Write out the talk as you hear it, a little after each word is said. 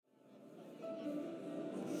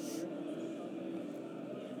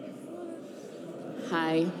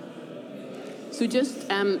Hi. So just,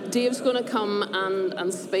 Dave's going to come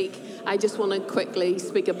and speak. I just want to quickly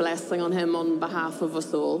speak a blessing on him on behalf of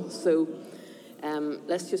us all. So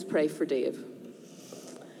let's just pray for Dave.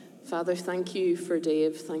 Father, thank you for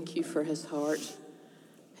Dave. Thank you for his heart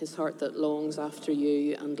that longs after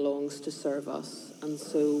you and longs to serve us. And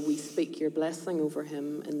so we speak your blessing over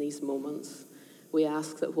him in these moments. We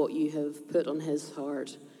ask that what you have put on his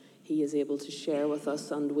heart, he is able to share with us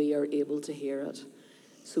and we are able to hear it.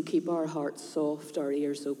 So keep our hearts soft, our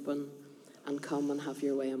ears open, and come and have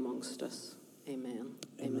your way amongst us. Amen.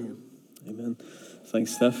 Amen. Amen.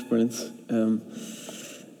 Thanks, Steph. Brilliant.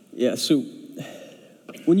 So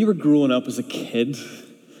when you were growing up as a kid,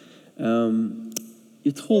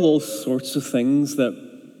 you're told all sorts of things that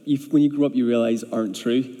when you grow up you realise aren't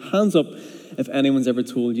true. Hands up if anyone's ever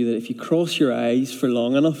told you that if you cross your eyes for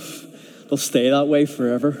long enough, they'll stay that way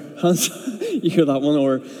forever. Hands up. You hear that one?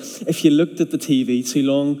 Or if you looked at the TV too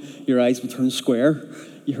long, your eyes will turn square.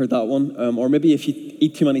 You heard that one. Or maybe if you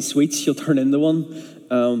eat too many sweets, you'll turn into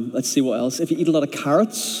one. Let's see what else. If you eat a lot of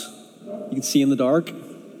carrots, you can see in the dark.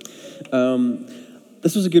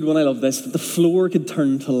 This was a good one. I love this. That the floor could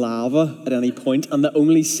turn to lava at any point, and the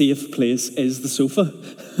only safe place is the sofa.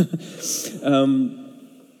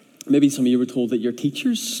 Maybe some of you were told that your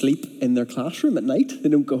teachers sleep in their classroom at night. They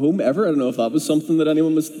don't go home ever. I don't know if that was something that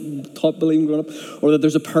anyone was taught believing growing up. Or that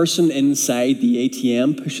there's a person inside the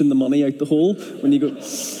ATM pushing the money out the hole when you go.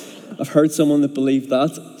 I've heard someone that believed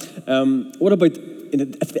that. What about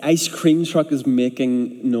if the ice cream truck is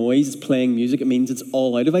making noise, it's playing music, it means it's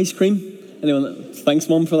all out of ice cream? Anyone? Thanks,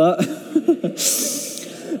 Mum, for that.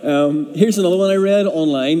 Here's another one I read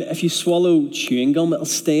online. If you swallow chewing gum, it'll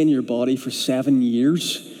stay in your body for 7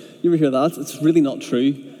 years. You ever hear that? It's really not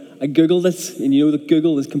true. I Googled it, and you know that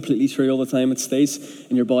Google is completely true all the time. It stays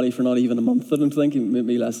in your body for not even a month, I don't think,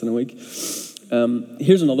 maybe less than a week.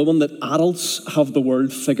 Here's another one, that adults have the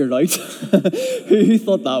world figured out. Who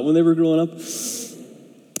thought that when they were growing up?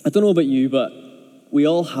 I don't know about you, but we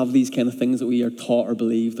all have these kind of things that we are taught or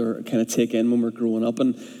believed or kind of take in when we're growing up.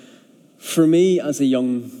 And for me, as a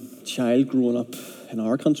young child growing up in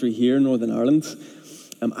our country here in Northern Ireland,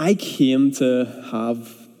 I came to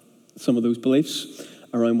have some of those beliefs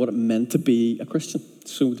around what it meant to be a Christian.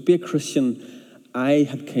 So to be a Christian, I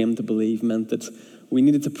had come to believe meant that we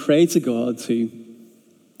needed to pray to God to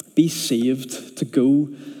be saved, to go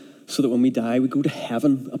so that when we die, we go to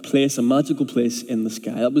heaven, a magical place in the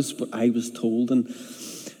sky. That was what I was told. And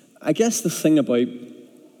I guess the thing about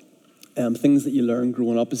things that you learn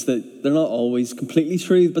growing up is that they're not always completely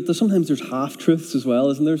true, but sometimes there's half-truths as well,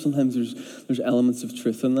 isn't there? Sometimes there's elements of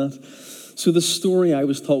truth in that. So the story I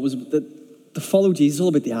was taught was that to follow Jesus is all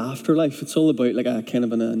about the afterlife. It's all about like a kind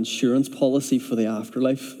of an insurance policy for the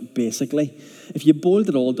afterlife, basically. If you boiled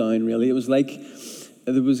it all down, really, it was like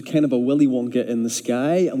there was kind of a Willy Wonka in the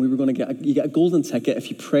sky, and we were going to you get a golden ticket if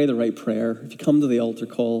you pray the right prayer, if you come to the altar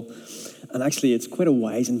call. And actually, it's quite a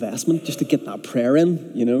wise investment just to get that prayer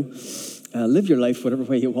in, you know. Live your life whatever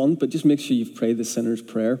way you want, but just make sure you've prayed the sinner's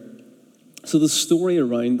prayer. So the story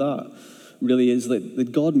around that really is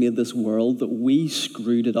that God made this world, that we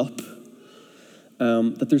screwed it up.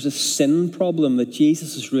 That there's a sin problem, that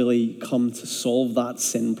Jesus has really come to solve that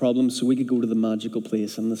sin problem so we could go to the magical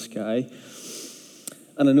place in the sky.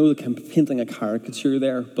 And I know that I'm painting a caricature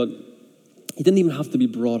there, but you didn't even have to be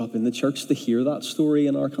brought up in the church to hear that story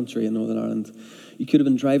in our country in Northern Ireland. You could have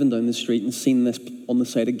been driving down the street and seen this on the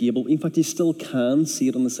side of Gable. In fact, you still can see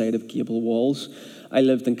it on the side of Gable walls. I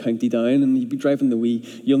lived in County Down, and you'd be driving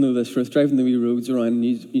you'll know this, Ruth, driving the wee roads around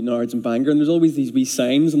Nards and Bangor, and there's always these wee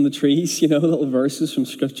signs on the trees, you know, little verses from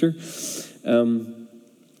Scripture.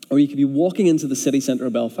 Or you could be walking into the city centre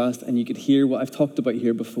of Belfast, and you could hear what I've talked about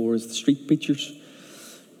here before is the street preachers.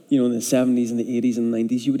 You know, in the 70s and the 80s and the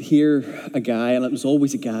 90s, you would hear a guy, and it was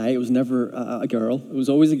always a guy. It was never a girl. It was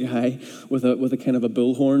always a guy with a kind of a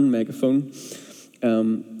bullhorn megaphone,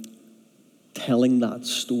 telling that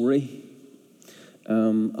story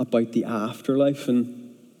about the afterlife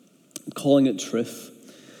and calling it truth.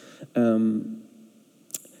 And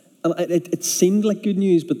it seemed like good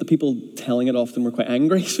news, but the people telling it often were quite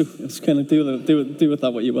angry. So it's kind of do with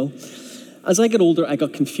that what you will. As I got older, I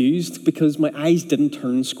got confused because my eyes didn't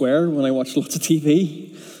turn square when I watched lots of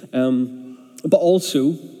TV. But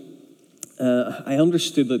also, I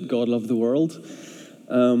understood that God loved the world.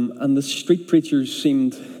 And the street preachers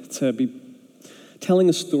seemed to be telling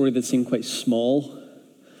a story that seemed quite small.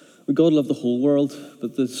 God loved the whole world,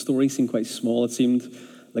 but the story seemed quite small. It seemed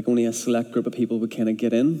like only a select group of people would kind of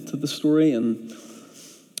get into the story. And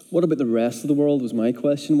what about the rest of the world was my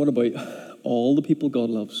question. What about all the people God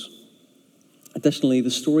loves? Additionally,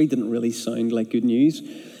 the story didn't really sound like good news.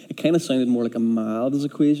 It kind of sounded more like a maths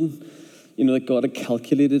equation. That God had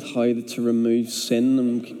calculated how to remove sin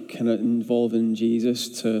and kind of involving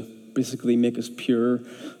Jesus to basically make us pure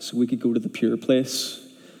so we could go to the pure place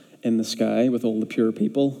in the sky with all the pure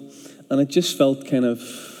people. And it just felt kind of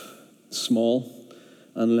small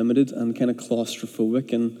and limited and kind of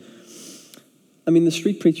claustrophobic. And the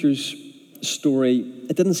street preacher's story,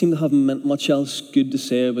 it didn't seem to have much else good to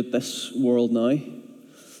say about this world now,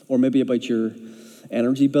 or maybe about your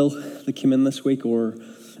energy bill that came in this week, or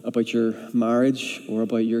about your marriage, or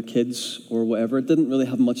about your kids, or whatever. It didn't really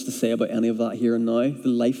have much to say about any of that here and now, the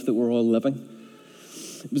life that we're all living.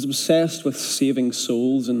 It was obsessed with saving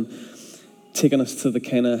souls and taking us to the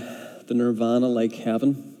nirvana-like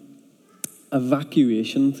heaven.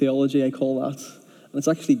 Evacuation theology, I call that. And it's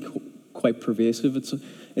actually quite pervasive.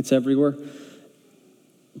 It's everywhere,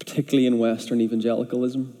 particularly in Western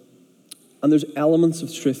evangelicalism. And there's elements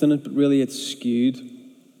of truth in it, but really it's skewed.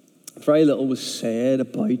 Very little was said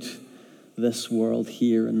about this world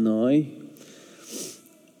here and now,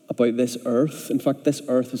 about this earth. In fact, this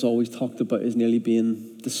earth is always talked about as nearly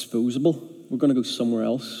being disposable. We're going to go somewhere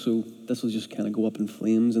else, so this will just kind of go up in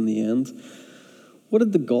flames in the end. What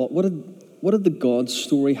did the God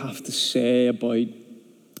story have to say about,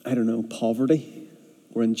 poverty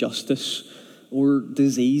or injustice or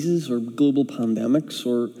diseases or global pandemics?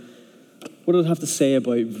 Or what did it have to say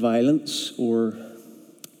about violence or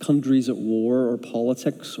countries at war or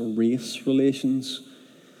politics or race relations?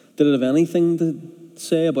 Did it have anything to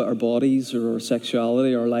say about our bodies or our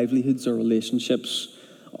sexuality, our livelihoods, our relationships,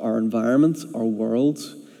 our environment, our world?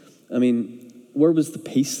 Where was the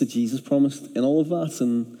peace that Jesus promised in all of that?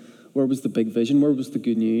 And where was the big vision? Where was the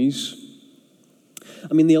good news?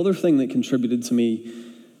 The other thing that contributed to me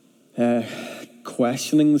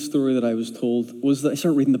questioning the story that I was told was that I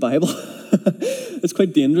started reading the Bible. It's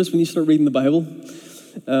quite dangerous when you start reading the Bible.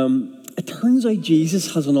 It turns out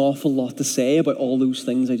Jesus has an awful lot to say about all those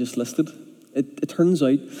things I just listed. It turns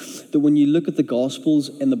out that when you look at the Gospels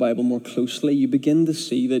in the Bible more closely, you begin to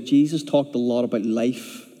see that Jesus talked a lot about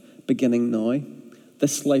life beginning now.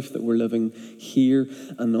 This life that we're living here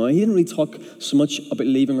and now. He didn't really talk so much about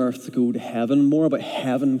leaving earth to go to heaven, more about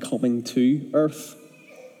heaven coming to earth.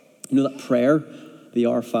 That prayer, the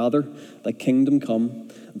Our Father, thy kingdom come,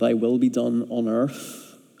 thy will be done on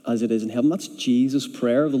earth as it is in heaven. That's Jesus'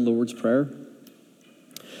 prayer, the Lord's Prayer.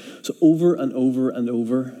 So over and over and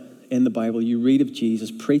over in the Bible, you read of Jesus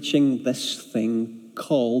preaching this thing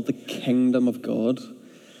called the kingdom of God.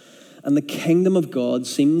 And the kingdom of God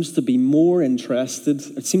seems to be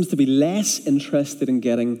less interested in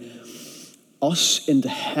getting us into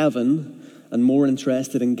heaven and more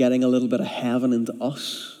interested in getting a little bit of heaven into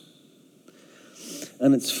us.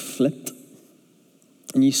 And it's flipped.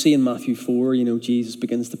 And you see in Matthew 4, Jesus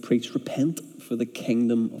begins to preach, repent, for the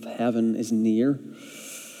kingdom of heaven is near.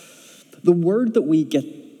 The word that we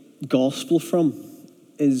get gospel from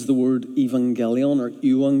is the word evangelion or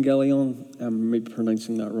euangelion. I'm maybe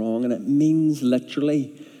pronouncing that wrong. And it means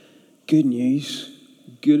literally good news.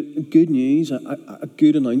 Good news, a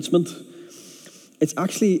good announcement. It's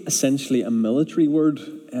actually essentially a military word.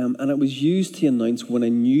 And it was used to announce when a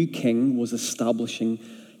new king was establishing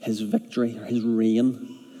his victory or his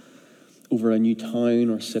reign over a new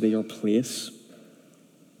town or city or place.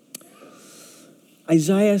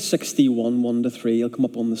 Isaiah 61, 1-3, it'll come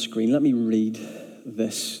up on the screen. Let me read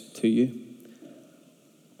this to you.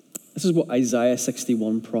 This is what Isaiah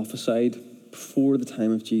 61 prophesied before the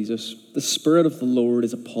time of Jesus. The Spirit of the Lord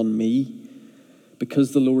is upon me,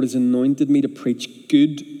 because the Lord has anointed me to preach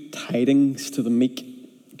good tidings to the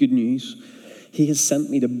meek, good news. He has sent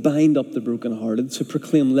me to bind up the brokenhearted, to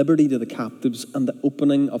proclaim liberty to the captives and the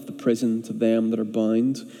opening of the prison to them that are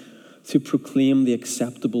bound, to proclaim the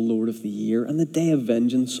acceptable Lord of the year and the day of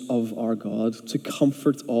vengeance of our God, to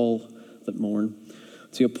comfort all that mourn,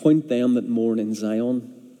 to appoint them that mourn in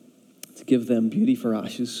Zion, to give them beauty for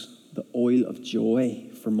ashes, the oil of joy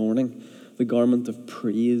for mourning, the garment of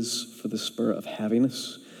praise for the spirit of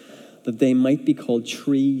heaviness, that they might be called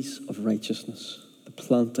trees of righteousness, the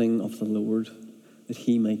planting of the Lord, that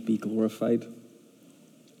he might be glorified.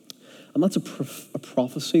 And that's a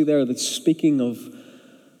prophecy there that's speaking of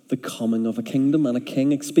the coming of a kingdom and a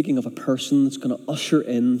king. It's speaking of a person that's going to usher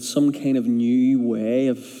in some kind of new way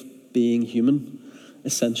of being human,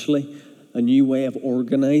 essentially, a new way of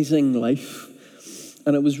organizing life.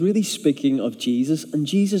 And it was really speaking of Jesus. And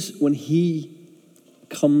Jesus, when he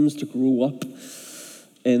comes to grow up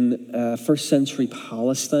in first century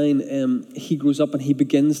Palestine, he grows up and he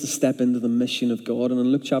begins to step into the mission of God. And in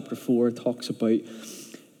Luke chapter 4, it talks about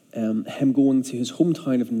him going to his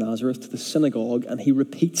hometown of Nazareth to the synagogue, and he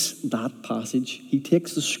repeats that passage. He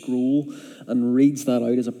takes the scroll and reads that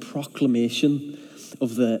out as a proclamation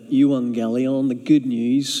of the Evangelion, the good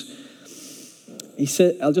news. He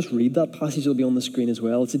said, I'll just read that passage, it'll be on the screen as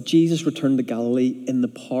well. It said, Jesus returned to Galilee in the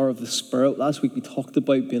power of the Spirit. Last week we talked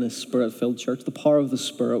about being a Spirit-filled church, the power of the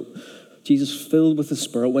Spirit. Jesus, filled with the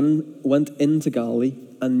Spirit, went into Galilee,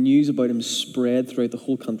 and news about him spread throughout the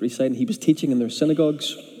whole countryside. And he was teaching in their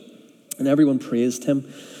synagogues, and everyone praised him.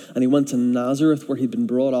 And he went to Nazareth, where he'd been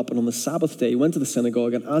brought up. And on the Sabbath day, he went to the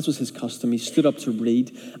synagogue, and as was his custom, he stood up to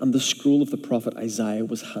read. And the scroll of the prophet Isaiah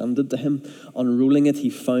was handed to him. Unrolling it, he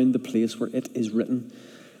found the place where it is written,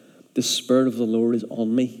 "The Spirit of the Lord is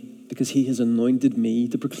on me, because he has anointed me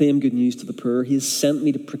to proclaim good news to the poor. He has sent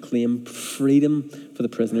me to proclaim freedom for the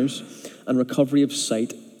prisoners and recovery of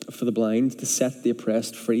sight for the blind, to set the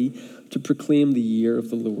oppressed free, to proclaim the year of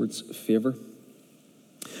the Lord's favor."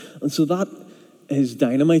 And so that is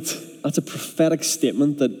dynamite. That's a prophetic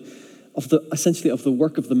statement that essentially of the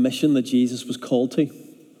work of the mission that Jesus was called to.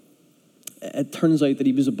 It turns out that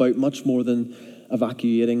he was about much more than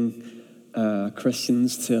evacuating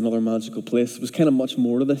Christians to another magical place. There was kind of much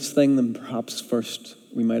more to this thing than perhaps first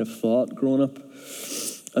we might have thought growing up.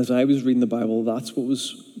 As I was reading the Bible, that's what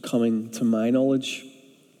was coming to my knowledge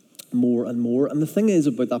more and more. And the thing is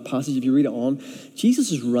about that passage, if you read it on,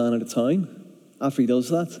 Jesus is ran out of town after he does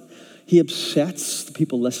that. He upsets the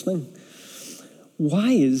people listening.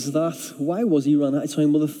 Why is that? Why was he run out of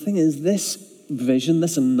time? Well, the thing is, this vision,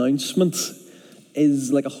 this announcement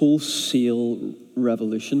is like a wholesale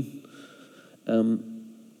revolution.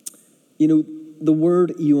 The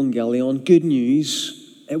word evangelion, good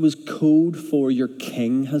news, it was code for your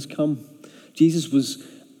king has come. Jesus was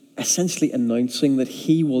essentially announcing that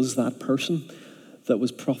he was that person that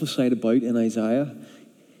was prophesied about in Isaiah.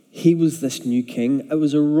 He was this new king. It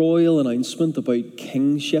was a royal announcement about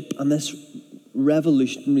kingship, and this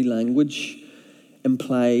revolutionary language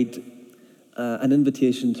implied an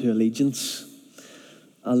invitation to allegiance,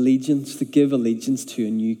 to give allegiance to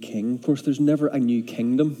a new king. Of course, there's never a new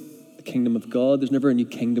kingdom, the kingdom of God. There's never a new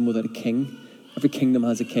kingdom without a king. Every kingdom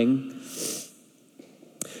has a king.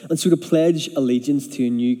 And so to pledge allegiance to a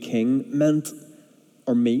new king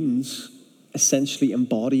means essentially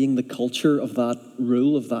embodying the culture of that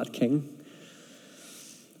rule of that king.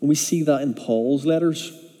 And we see that in Paul's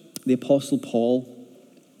letters. The Apostle Paul,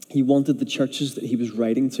 he wanted the churches that he was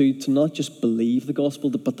writing to not just believe the gospel,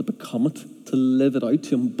 but to become it, to live it out,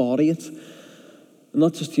 to embody it. And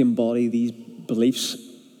not just to embody these beliefs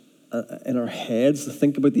in our heads, to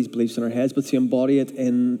think about these beliefs in our heads, but to embody it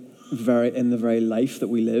in the very life that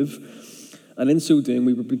we live. And in so doing,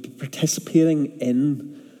 we would be participating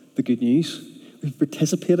in the good news. We're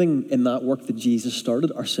participating in that work that Jesus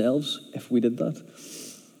started ourselves if we did that.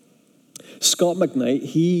 Scott McKnight,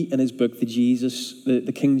 he in his book,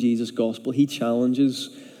 the King Jesus Gospel, he challenges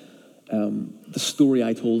the story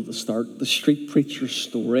I told at the start, the street preacher's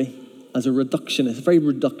story, as a very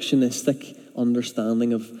reductionistic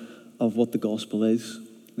understanding of what the gospel is,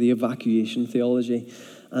 the evacuation theology.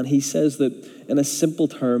 And he says that in a simple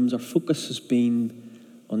terms, our focus has been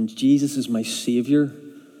on Jesus as my Savior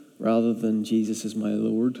rather than Jesus as my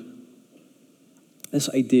Lord. This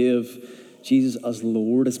idea of Jesus as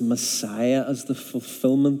Lord, as Messiah, as the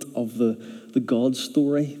fulfillment of the God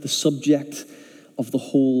story, the subject of the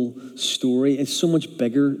whole story, is so much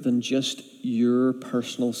bigger than just your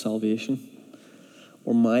personal salvation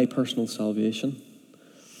or my personal salvation.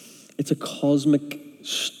 It's a cosmic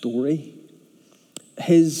story.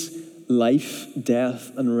 His life,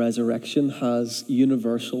 death, and resurrection has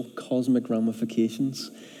universal cosmic ramifications,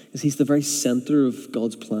 because he's the very center of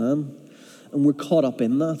God's plan, and we're caught up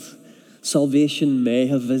in that. Salvation may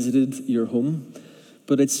have visited your home,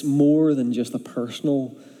 but it's more than just a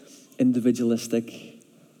personal, individualistic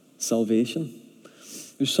salvation.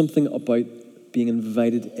 There's something about being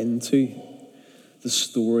invited into the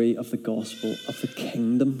story of the gospel, of the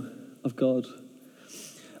kingdom of God,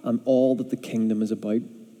 and all that the kingdom is about.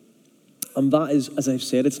 And that is, as I've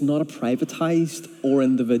said, it's not a privatized or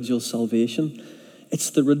individual salvation. It's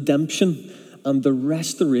the redemption and the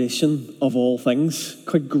restoration of all things.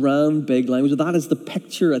 Quite grand, big language. That is the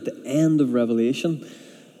picture at the end of Revelation.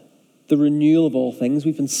 The renewal of all things.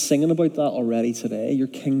 We've been singing about that already today. Your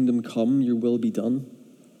kingdom come, your will be done.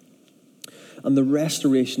 And the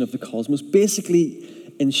restoration of the cosmos.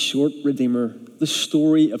 Basically, in short, Redeemer, the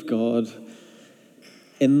story of God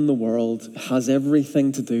in the world has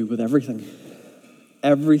everything to do with everything.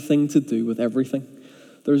 Everything to do with everything.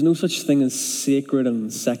 There's no such thing as sacred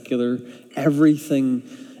and secular. Everything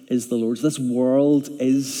is the Lord's. This world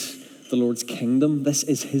is the Lord's kingdom. This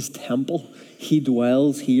is his temple. He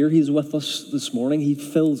dwells here. He's with us this morning. He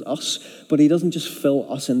fills us, but he doesn't just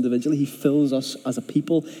fill us individually. He fills us as a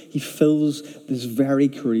people. He fills this very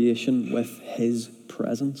creation with his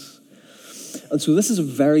presence. And so this is a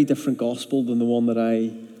very different gospel than the one that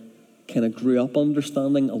I kind of grew up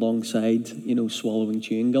understanding alongside, swallowing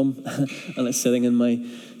chewing gum and it's sitting in my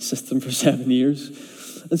system for 7 years.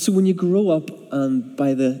 And so when you grow up and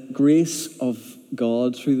by the grace of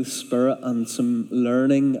God through the Spirit and some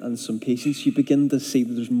learning and some patience, you begin to see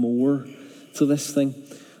that there's more to this thing.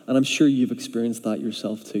 And I'm sure you've experienced that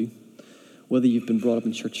yourself too. Whether you've been brought up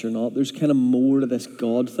in church or not, there's kind of more to this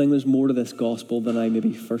God thing. There's more to this gospel than I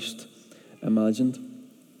maybe first imagined.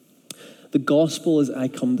 The gospel, as I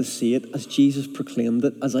come to see it, as Jesus proclaimed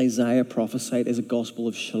it, as Isaiah prophesied, is a gospel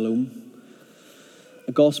of shalom.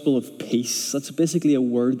 A gospel of peace. That's basically a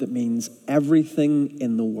word that means everything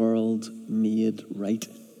in the world made right.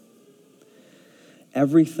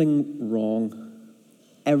 Everything wrong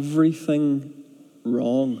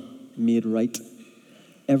made right.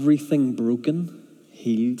 Everything broken,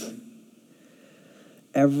 healed.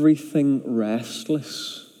 Everything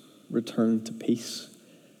restless, returned to peace.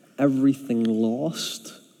 Everything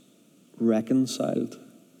lost, reconciled.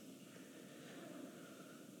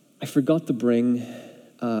 I forgot to bring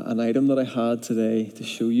an item that I had today to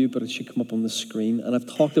show you, but it should come up on the screen. And I've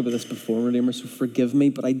talked about this before, Redeemer, so forgive me,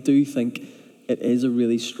 but I do think it is a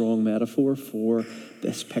really strong metaphor for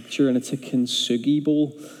this picture, and it's a kintsugi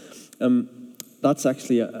bowl. That's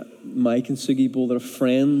actually my kintsugi bowl that a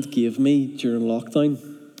friend gave me during lockdown.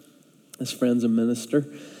 This friend's a minister,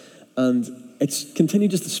 and it's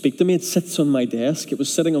continued just to speak to me. It sits on my desk. It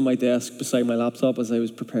was sitting on my desk beside my laptop as I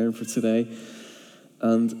was preparing for today.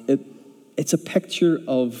 And it's a picture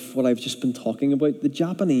of what I've just been talking about. The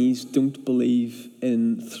Japanese don't believe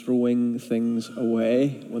in throwing things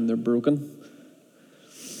away when they're broken.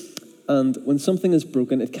 And when something is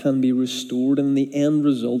broken, it can be restored, and the end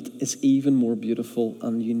result is even more beautiful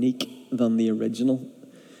and unique than the original.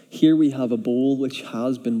 Here we have a bowl which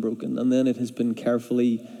has been broken, and then it has been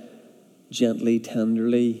carefully, gently,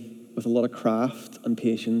 tenderly, with a lot of craft and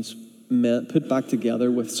patience, put back together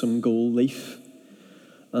with some gold leaf.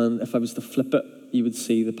 And if I was to flip it, you would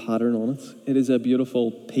see the pattern on it. It is a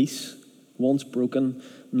beautiful piece, once broken,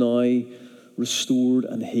 now restored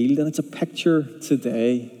and healed. And it's a picture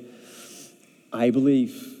today, I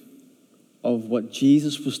believe, of what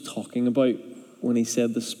Jesus was talking about when he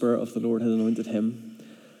said the Spirit of the Lord had anointed him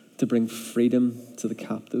to bring freedom to the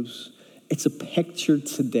captives. It's a picture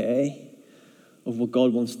today of what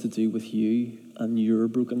God wants to do with you and your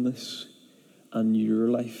brokenness and your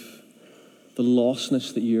life. The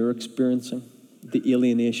lostness that you're experiencing, the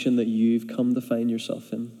alienation that you've come to find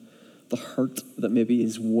yourself in, the hurt that maybe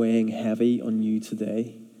is weighing heavy on you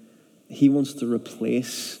today. He wants to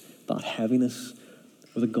replace that heaviness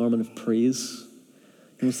with a garment of praise.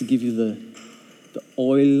 He wants to give you the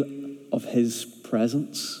oil of his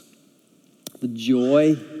presence, the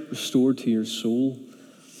joy restored to your soul.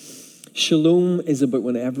 Shalom is about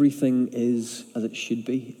when everything is as it should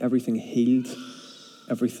be, everything healed,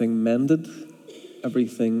 everything mended,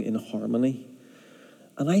 everything in harmony.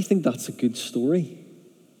 And I think that's a good story.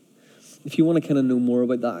 If you want to kind of know more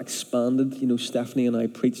about that expanded, Stephanie and I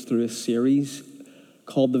preached through a series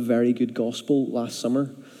called The Very Good Gospel last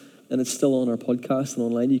summer, and it's still on our podcast and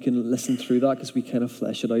online. You can listen through that because we kind of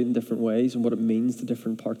flesh it out in different ways and what it means to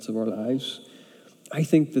different parts of our lives. I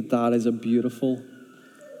think that is a beautiful,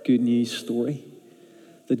 good news story,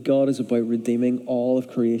 that God is about redeeming all of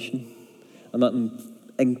creation, and that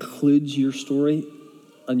includes your story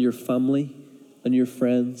and your family and your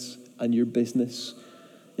friends and your business.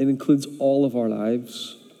 It includes all of our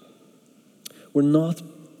lives. We're not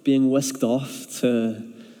being whisked off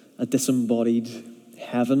to a disembodied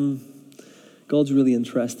heaven. God's really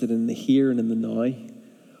interested in the here and in the now.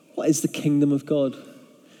 What is the kingdom of God?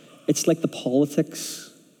 It's like the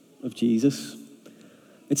politics of Jesus.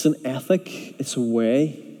 It's an ethic. It's a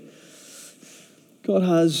way. God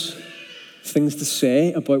has things to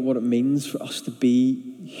say about what it means for us to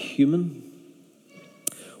be human,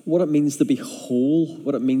 what it means to be whole,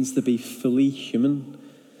 what it means to be fully human.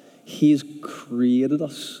 He has created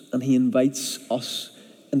us, and he invites us,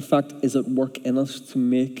 in fact, is at work in us to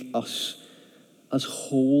make us as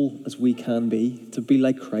whole as we can be, to be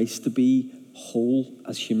like Christ, to be whole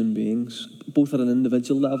as human beings, both at an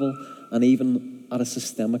individual level and even at a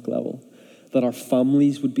systemic level. That our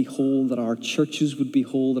families would be whole, that our churches would be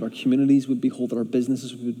whole, that our communities would be whole, that our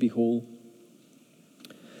businesses would be whole.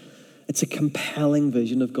 It's a compelling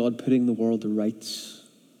vision of God putting the world to rights,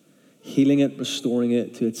 healing it, restoring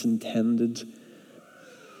it to its intended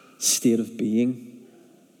state of being.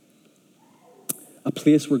 A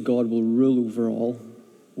place where God will rule over all,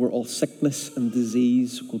 where all sickness and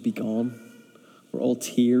disease will be gone, where all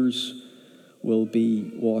tears will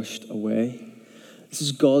be washed away. This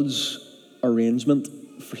is God's arrangement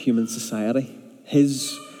for human society,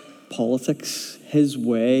 his politics, his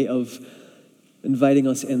way of inviting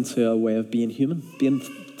us into a way of being human,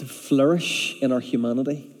 to flourish in our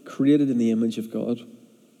humanity, created in the image of God,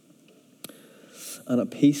 and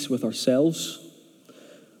at peace with ourselves,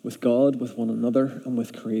 with God, with one another, and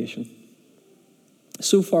with creation.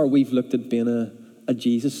 So far, we've looked at being a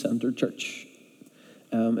Jesus-centered church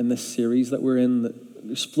in this series that we're in,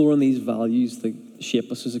 exploring these values that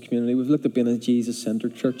shape us as a community. We've looked at being a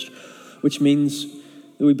Jesus-centered church, which means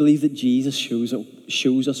that we believe that Jesus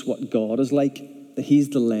shows us what God is like, that he's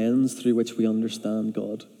the lens through which we understand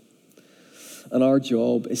God. And our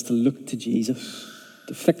job is to look to Jesus,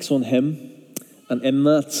 to fix on him, and in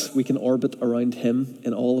that we can orbit around him.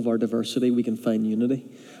 In all of our diversity, we can find unity.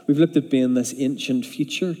 We've looked at being this ancient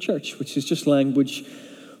future church, which is just language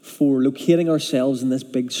for locating ourselves in this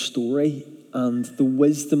big story and the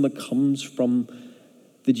wisdom that comes from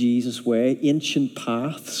the Jesus way. Ancient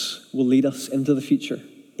paths will lead us into the future.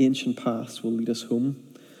 Ancient paths will lead us home.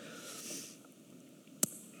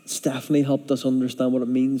 Stephanie helped us understand what it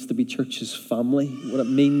means to be church's family, what it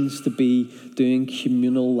means to be doing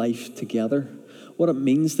communal life together, what it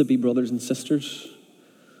means to be brothers and sisters,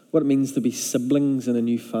 what it means to be siblings in a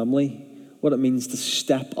new family, what it means to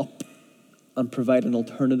step up and provide an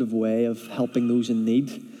alternative way of helping those in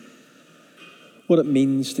need, what it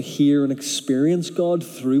means to hear and experience God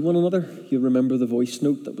through one another. You'll remember the voice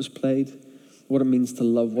note that was played. What it means to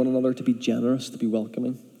love one another, to be generous, to be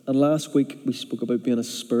welcoming. And last week, we spoke about being a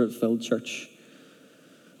spirit-filled church,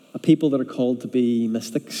 a people that are called to be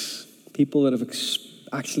mystics, people that have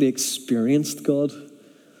actually experienced God.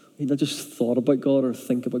 We've not just thought about God or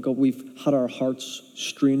think about God. We've had our hearts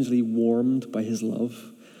strangely warmed by his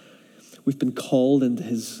love. We've been called into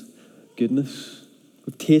his goodness.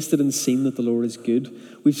 We've tasted and seen that the Lord is good.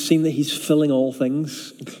 We've seen that he's filling all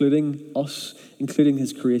things, including us, including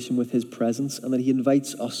his creation, with his presence, and that he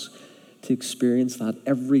invites us to experience that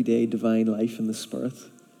everyday divine life in the Spirit,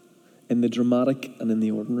 in the dramatic and in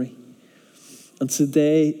the ordinary. And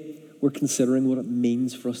today, we're considering what it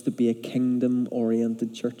means for us to be a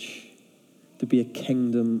kingdom-oriented church, to be a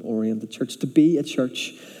kingdom-oriented church, to be a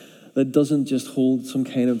church that doesn't just hold some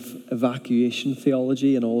kind of evacuation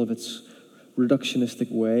theology in all of its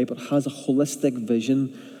reductionistic way, but has a holistic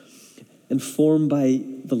vision informed by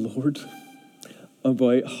the Lord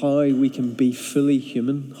about how we can be fully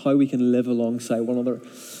human, how we can live alongside one another,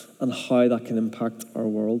 and how that can impact our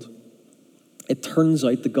world. It turns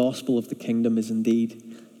out the gospel of the kingdom is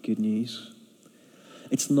indeed good news.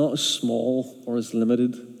 It's not as small or as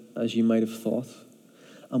limited as you might have thought,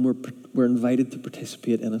 and we're invited to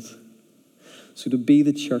participate in it. So to be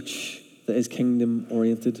the church that is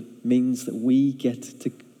kingdom-oriented means that we get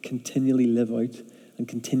to continually live out and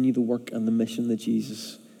continue the work and the mission that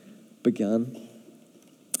Jesus began.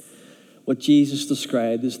 What Jesus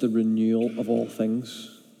described as the renewal of all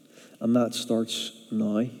things, and that starts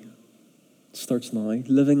now. It starts now,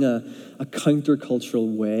 living a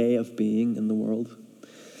countercultural way of being in the world.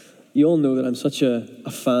 You all know that I'm such a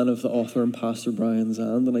fan of the author and pastor Brian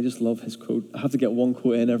Zand, and I just love his quote. I have to get one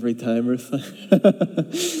quote in every time, Ruth.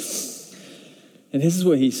 And this is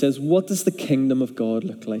what he says: what does the kingdom of God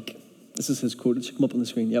look like? This is his quote. It should come up on the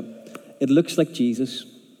screen. Yep. It looks like Jesus.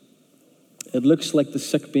 It looks like the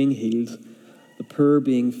sick being healed, the poor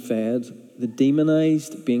being fed, the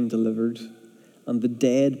demonized being delivered, and the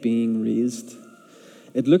dead being raised.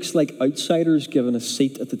 It looks like outsiders given a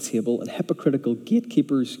seat at the table and hypocritical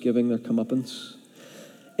gatekeepers giving their comeuppance.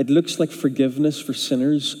 It looks like forgiveness for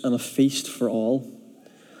sinners and a feast for all.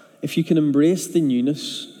 If you can embrace the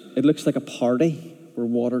newness, it looks like a party where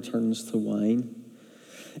water turns to wine.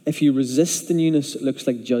 If you resist the newness, it looks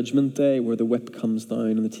like Judgment Day where the whip comes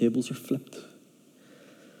down and the tables are flipped.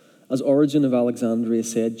 As Origen of Alexandria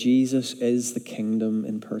said, Jesus is the kingdom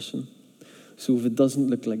in person. So if it doesn't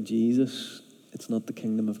look like Jesus, it's not the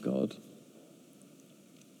kingdom of God.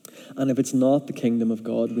 And if it's not the kingdom of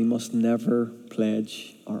God, we must never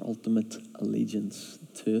pledge our ultimate allegiance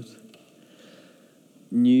to it.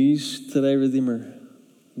 News today, Redeemer.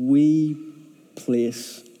 We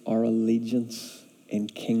place our allegiance in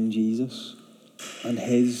King Jesus and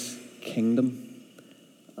his kingdom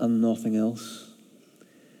and nothing else.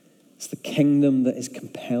 It's the kingdom that is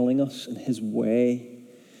compelling us in his way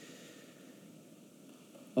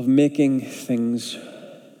of making things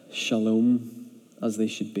shalom as they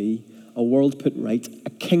should be, a world put right, a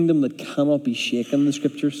kingdom that cannot be shaken, the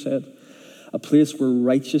scriptures said, a place where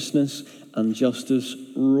righteousness and justice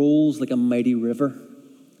rolls like a mighty river.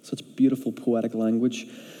 Such beautiful poetic language.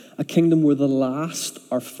 A kingdom where the last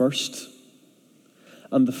are first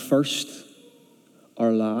and the first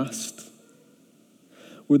are last.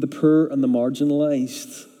 Where the poor and the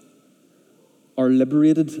marginalized are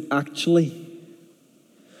liberated, actually.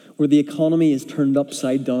 Where the economy is turned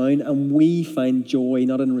upside down and we find joy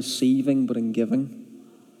not in receiving but in giving.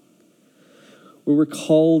 Where we're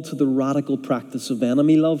called to the radical practice of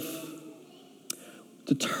enemy love,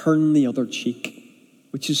 to turn the other cheek,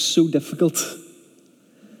 which is so difficult,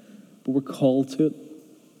 but we're called to it.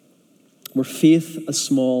 Where faith as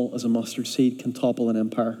small as a mustard seed can topple an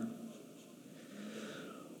empire.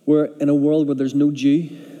 Where in a world where there's no Jew,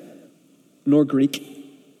 nor Greek,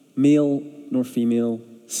 male nor female,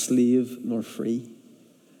 slave nor free,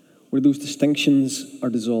 where those distinctions are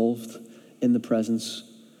dissolved in the presence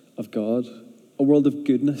of God. A world of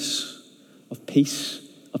goodness, of peace,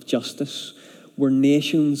 of justice, where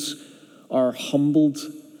nations are humbled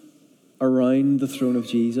around the throne of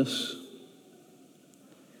Jesus,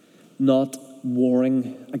 not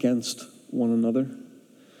warring against one another.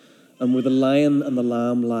 And where the lion and the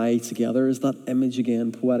lamb lie together is that image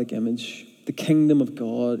again, poetic image. The kingdom of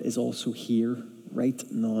God is also here, right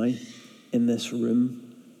now, in this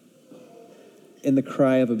room, in the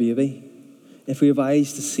cry of a baby. If we have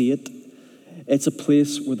eyes to see it, it's a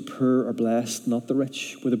place where the poor are blessed, not the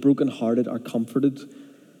rich, where the brokenhearted are comforted.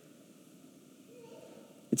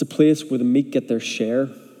 It's a place where the meek get their share.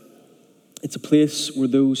 It's a place where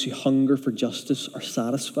those who hunger for justice are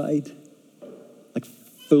satisfied, like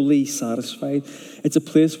fully satisfied. It's a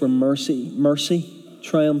place where mercy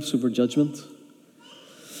triumphs over judgment.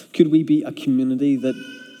 Could we be a community that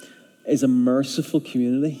is a merciful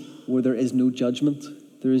community where there is no judgment?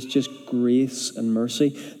 There is just grace and mercy.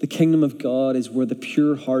 The kingdom of God is where the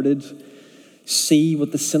pure-hearted see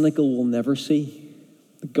what the cynical will never see.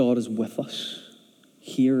 That God is with us,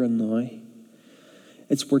 here and now.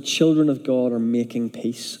 It's where children of God are making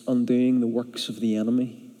peace, undoing the works of the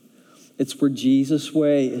enemy. It's where Jesus'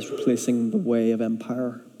 way is replacing the way of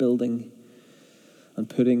empire building and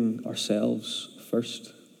putting ourselves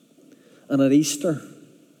first. And at Easter,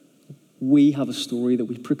 we have a story that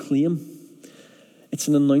we proclaim. It's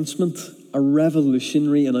an announcement, a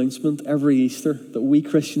revolutionary announcement every Easter that we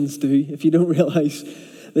Christians do. If you don't realize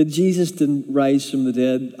that Jesus didn't rise from the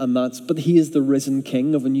dead, but he is the risen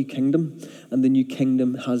King of a new kingdom, and the new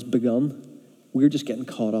kingdom has begun. We're just getting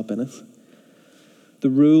caught up in it. The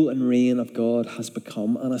rule and reign of God has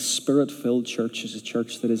become, and a spirit-filled church is a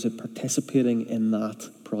church that is participating in that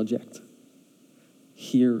project,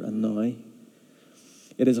 here and now.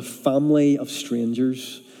 It is a family of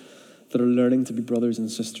strangers that are learning to be brothers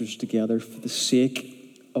and sisters together for the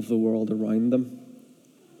sake of the world around them.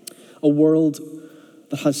 A world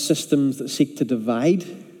that has systems that seek to divide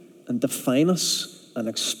and define us and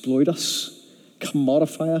exploit us,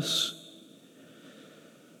 commodify us,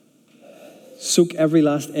 soak every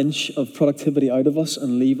last inch of productivity out of us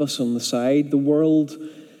and leave us on the side. The world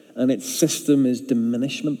and its system is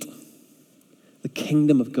diminishment. The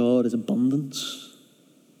kingdom of God is abundance,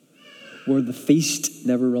 where the feast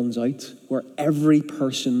never runs out, where every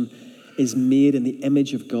person is made in the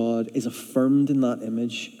image of God, is affirmed in that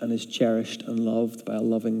image, and is cherished and loved by a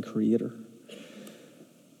loving Creator.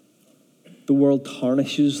 The world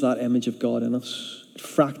tarnishes that image of God in us. It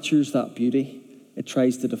fractures that beauty. It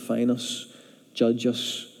tries to define us, judge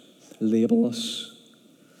us, label us.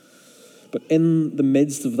 But in the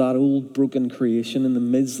midst of that old broken creation, in the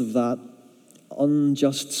midst of that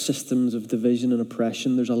unjust systems of division and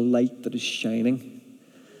oppression, there's a light that is shining.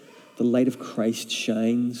 The light of Christ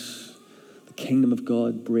shines. The kingdom of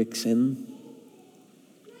God breaks in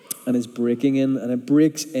and is breaking in, and it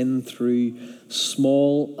breaks in through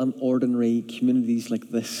small and ordinary communities like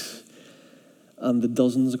this, and the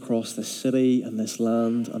dozens across this city and this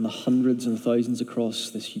land, and the hundreds and thousands across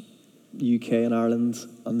this UK and Ireland,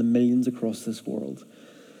 and the millions across this world,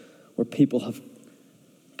 where people have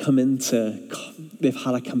they've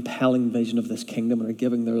had a compelling vision of this kingdom and are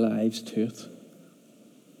giving their lives to it.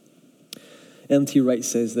 N.T. Wright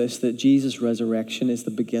says this, that Jesus' resurrection is the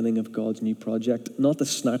beginning of God's new project, not to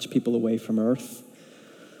snatch people away from earth,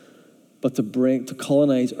 but to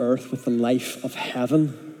colonize earth with the life of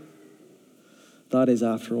heaven. That is,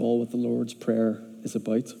 after all, what the Lord's Prayer is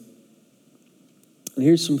about. And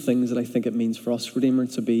here's some things that I think it means for us, Redeemer,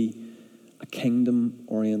 to be a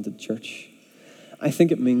kingdom-oriented church. I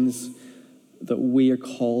think it means that we are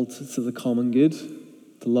called to the common good,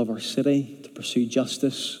 to love our city, to pursue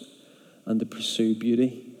justice, and to pursue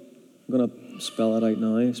beauty. I'm going to spell it out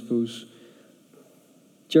now, I suppose.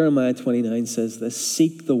 Jeremiah 29 says this: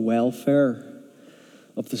 seek the welfare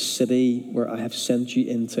of the city where I have sent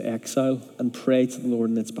you into exile, and pray to the Lord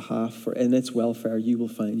in its behalf, for in its welfare you will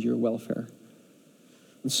find your welfare.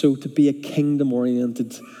 And so to be a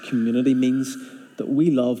kingdom-oriented community means that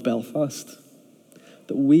we love Belfast,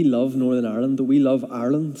 that we love Northern Ireland, that we love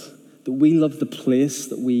Ireland, that we love the place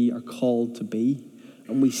that we are called to be,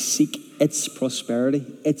 and we seek its prosperity,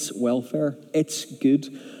 its welfare, its good.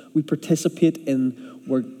 We participate in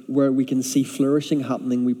where we can see flourishing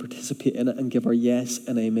happening. We participate in it and give our yes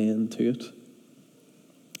and amen to it.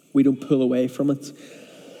 We don't pull away from it,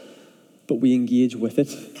 but we engage with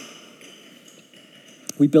it.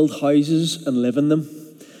 We build houses and live in them.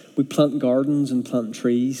 We plant gardens and plant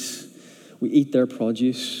trees. We eat their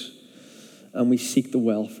produce, and we seek the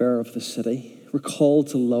welfare of the city. We're called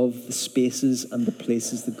to love the spaces and the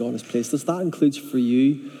places that God has placed us. That includes for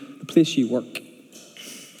you the place you work.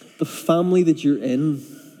 The family that you're in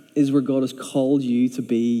is where God has called you to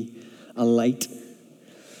be a light,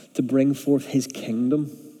 to bring forth his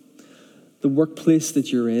kingdom. The workplace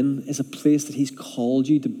that you're in is a place that he's called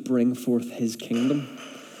you to bring forth his kingdom.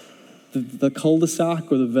 The cul-de-sac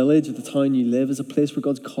or the village or the town you live is a place where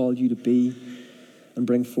God's called you to be and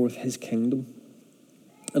bring forth his kingdom.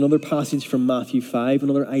 Another passage from Matthew 5,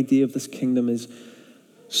 another idea of this kingdom is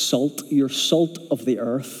salt. You're salt of the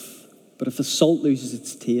earth. But if the salt loses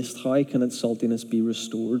its taste, how can its saltiness be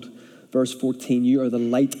restored? Verse 14, you are the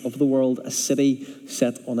light of the world. A city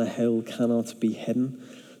set on a hill cannot be hidden.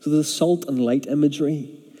 So the salt and light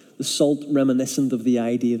imagery, the salt reminiscent of the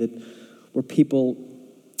idea that we're people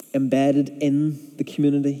embedded in the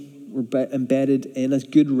community, we're embedded in as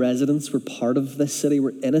good residents, we're part of this city, we're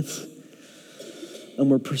in it, and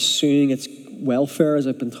we're pursuing its welfare, as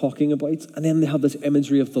I've been talking about. And then they have this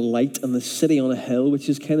imagery of the light and the city on a hill, which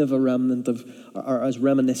is kind of a remnant of, or as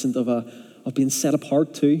reminiscent of being set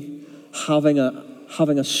apart too, having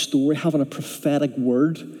a story, having a prophetic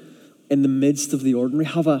word in the midst of the ordinary,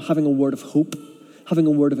 having a word of hope, having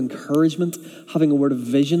a word of encouragement, having a word of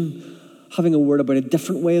vision, having a word about a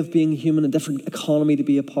different way of being human, a different economy to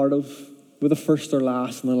be a part of. We're the first or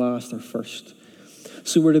last, and the last are first.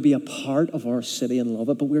 So we're to be a part of our city and love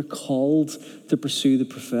it, but we're called to pursue the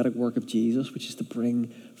prophetic work of Jesus, which is to bring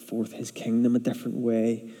forth his kingdom, a different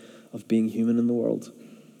way of being human in the world.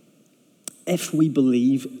 If we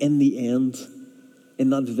believe in the end, in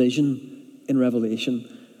that vision in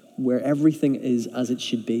Revelation, where everything is as it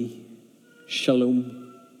should be,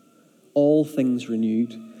 shalom, all things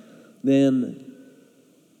renewed, then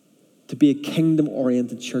to be a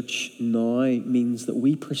kingdom-oriented church now means that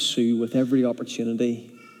we pursue with every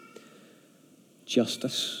opportunity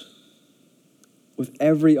justice. With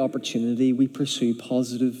every opportunity, we pursue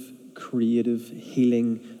positive, creative,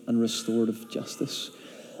 healing, and restorative justice.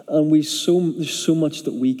 And there's so much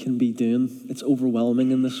that we can be doing. It's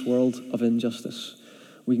overwhelming in this world of injustice.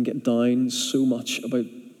 We can get down so much about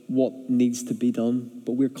what needs to be done,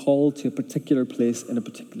 but we're called to a particular place in a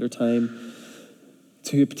particular time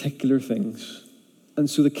to particular things. And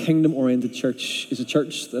so the kingdom-oriented church is a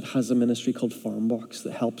church that has a ministry called Farmbox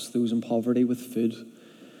that helps those in poverty with food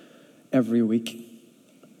every week.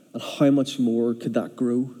 And how much more could that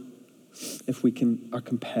grow if we are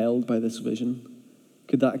compelled by this vision?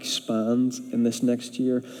 Could that expand in this next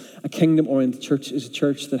year? A kingdom-oriented church is a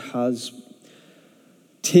church that has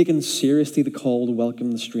taken seriously the call to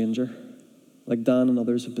welcome the stranger, like Dan and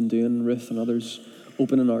others have been doing, Ruth and others,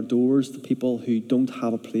 opening our doors to people who don't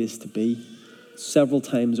have a place to be. Several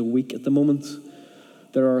times a week at the moment,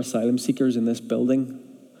 there are asylum seekers in this building,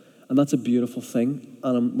 and that's a beautiful thing.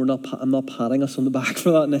 And I'm not patting us on the back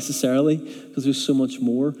for that necessarily, because there's so much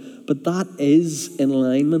more. But that is in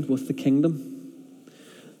alignment with the kingdom,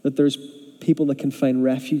 that there's people that can find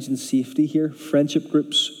refuge and safety here. Friendship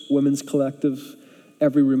groups, women's collective.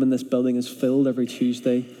 Every room in this building is filled every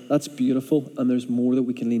Tuesday. That's beautiful, and there's more that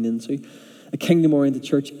we can lean into. A kingdom-oriented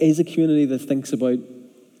church is a community that thinks about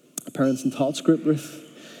a parents and tots group, Ruth,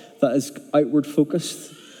 that is outward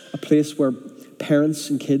focused, a place where parents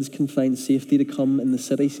and kids can find safety to come in the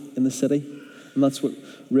city. And that's what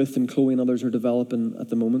Ruth and Chloe and others are developing at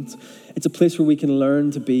the moment. It's a place where we can learn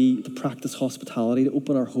to practice hospitality, to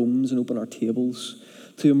open our homes and open our tables,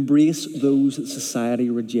 to embrace those that society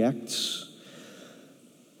rejects.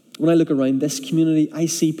 When I look around this community, I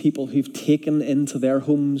see people who've taken into their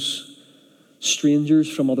homes strangers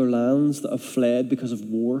from other lands that have fled because of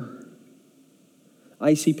war.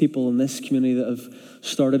 I see people in this community that have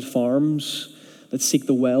started farms that seek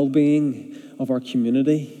the well-being of our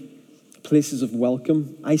community, places of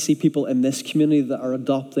welcome. I see people in this community that are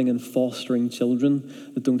adopting and fostering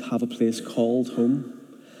children that don't have a place called home.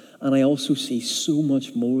 And I also see so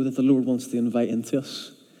much more that the Lord wants to invite into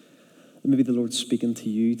us. And maybe the Lord's speaking to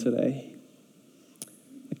you today.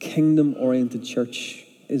 A kingdom-oriented church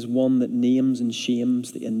is one that names and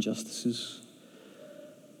shames the injustices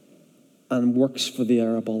and works for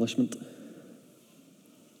their abolishment.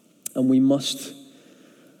 And we must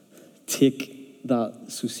take that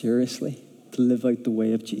so seriously, to live out the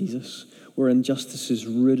way of Jesus, where injustice is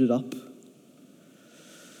rooted up,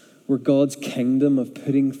 where God's kingdom of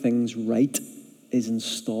putting things right is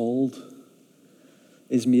installed,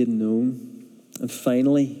 is made known. And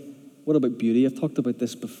finally, what about beauty? I've talked about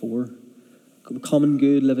this before. Common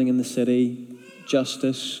good, living in the city,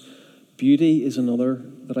 justice. Beauty is another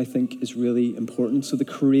that I think is really important. So the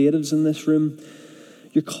creatives in this room,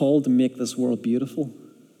 you're called to make this world beautiful.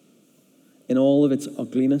 In all of its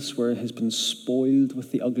ugliness, where it has been spoiled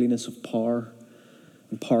with the ugliness of power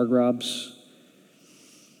and power grabs.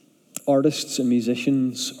 Artists and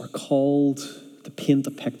musicians are called to paint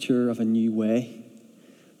a picture of a new way,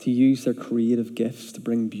 to use their creative gifts to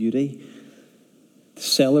bring beauty, to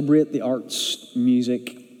celebrate the arts,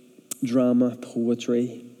 music, drama,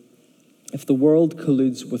 poetry. If the world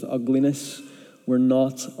colludes with ugliness, we're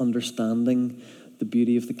not understanding the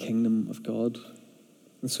beauty of the kingdom of God.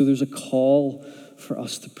 And so there's a call for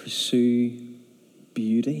us to pursue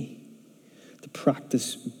beauty, to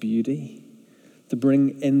practice beauty, to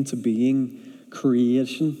bring into being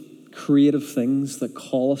creation, creative things that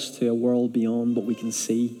call us to a world beyond what we can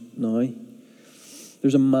see now.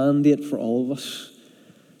 There's a mandate for all of us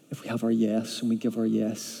if we have our yes and we give our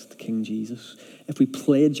yes to King Jesus. If we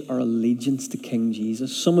pledge our allegiance to King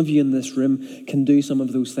Jesus. Some of you in this room can do some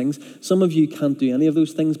of those things. Some of you can't do any of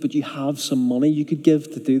those things, but you have some money you could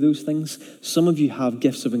give to do those things. Some of you have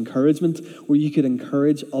gifts of encouragement where you could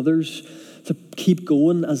encourage others to keep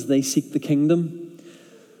going as they seek the kingdom.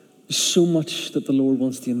 There's so much that the Lord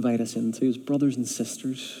wants to invite us into as brothers and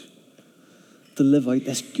sisters to live out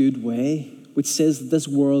this good way, which says that this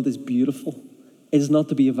world is beautiful. It is not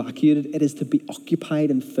to be evacuated. It is to be occupied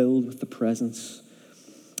and filled with the presence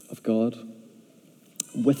of God.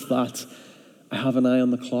 With that, I have an eye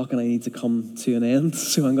on the clock and I need to come to an end.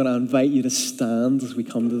 So I'm going to invite you to stand as we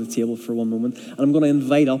come to the table for one moment. And I'm going to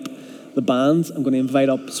invite up the band. I'm going to invite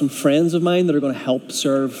up some friends of mine that are going to help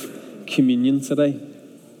serve communion today.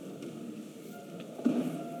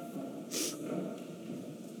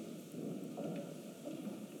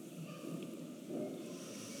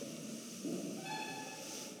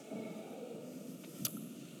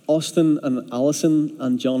 Austin and Alison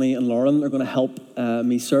and Johnny and Lauren are going to help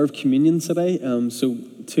me serve communion today. So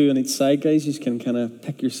two on each side, guys. You can kind of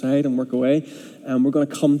pick your side and work away. We're going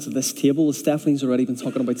to come to this table, as Stephanie's already been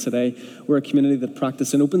talking about today. We're a community that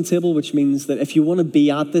practice an open table, which means that if you want to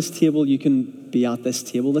be at this table, you can be at this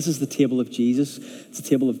table. This is the table of Jesus. It's a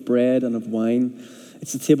table of bread and of wine.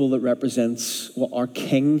 It's a table that represents what our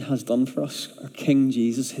King has done for us, our King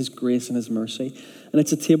Jesus, his grace and his mercy. And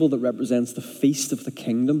it's a table that represents the feast of the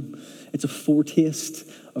kingdom. It's a foretaste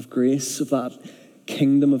of grace, of that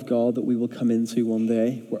kingdom of God that we will come into one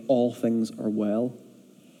day, where all things are well.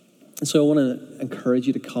 And so I want to encourage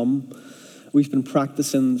you to come. We've been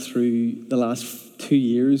practicing through the last 2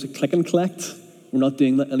 years, click and collect. We're not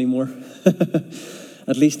doing that anymore.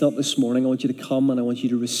 At least not this morning. I want you to come and I want you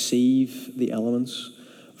to receive the elements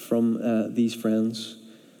from these friends.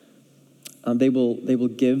 And they will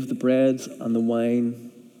give the bread and the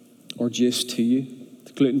wine or juice to you.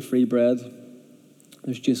 It's gluten-free bread.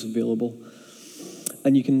 There's juice available.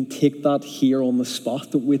 And you can take that here on the spot.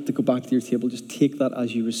 Don't wait to go back to your table. Just take that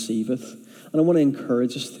as you receive it. And I want to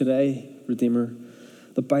encourage us today, Redeemer,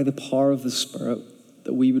 that by the power of the Spirit,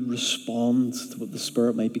 that we would respond to what the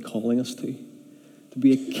Spirit might be calling us to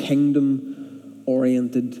be a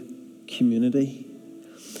kingdom-oriented community.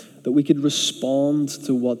 That we could respond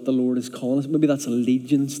to what the Lord is calling us. Maybe that's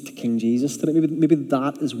allegiance to King Jesus today. Maybe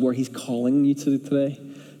that is where he's calling you to today.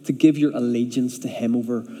 To give your allegiance to him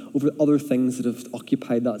over other things that have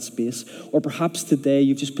occupied that space. Or perhaps today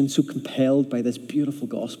you've just been so compelled by this beautiful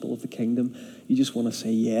gospel of the kingdom, you just want to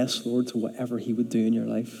say yes, Lord, to whatever he would do in your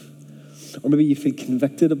life. Or maybe you feel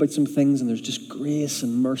convicted about some things and there's just grace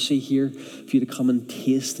and mercy here for you to come and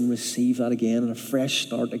taste and receive that again and a fresh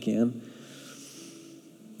start again.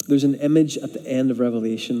 There's an image at the end of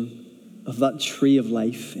Revelation of that tree of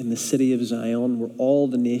life in the city of Zion where all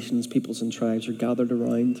the nations, peoples, and tribes are gathered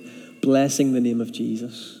around, blessing the name of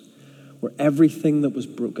Jesus, where everything that was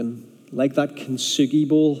broken, like that kintsugi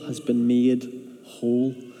bowl, has been made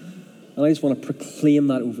whole. And I just want to proclaim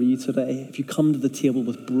that over you today. If you come to the table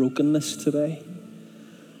with brokenness today,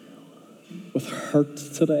 with hurt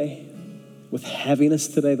today, with heaviness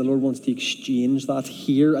today, the Lord wants to exchange that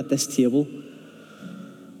here at this table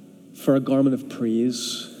for a garment of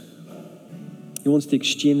praise. He wants to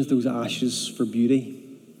exchange those ashes for beauty.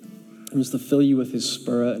 He wants to fill you with his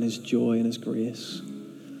Spirit and his joy and his grace.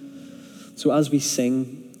 So as we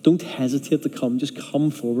sing, don't hesitate to come. Just come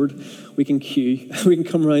forward. We can queue. We can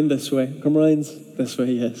come around this way. Come around this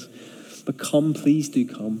way, yes. But come, please do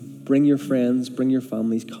come. Bring your friends, bring your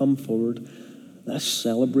families. Come forward. Let's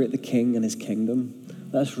celebrate the King and his kingdom.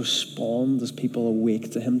 Let's respond as people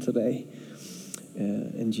awake to him today.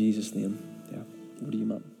 In Jesus' name. Yeah. Over to you,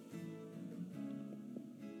 Matt.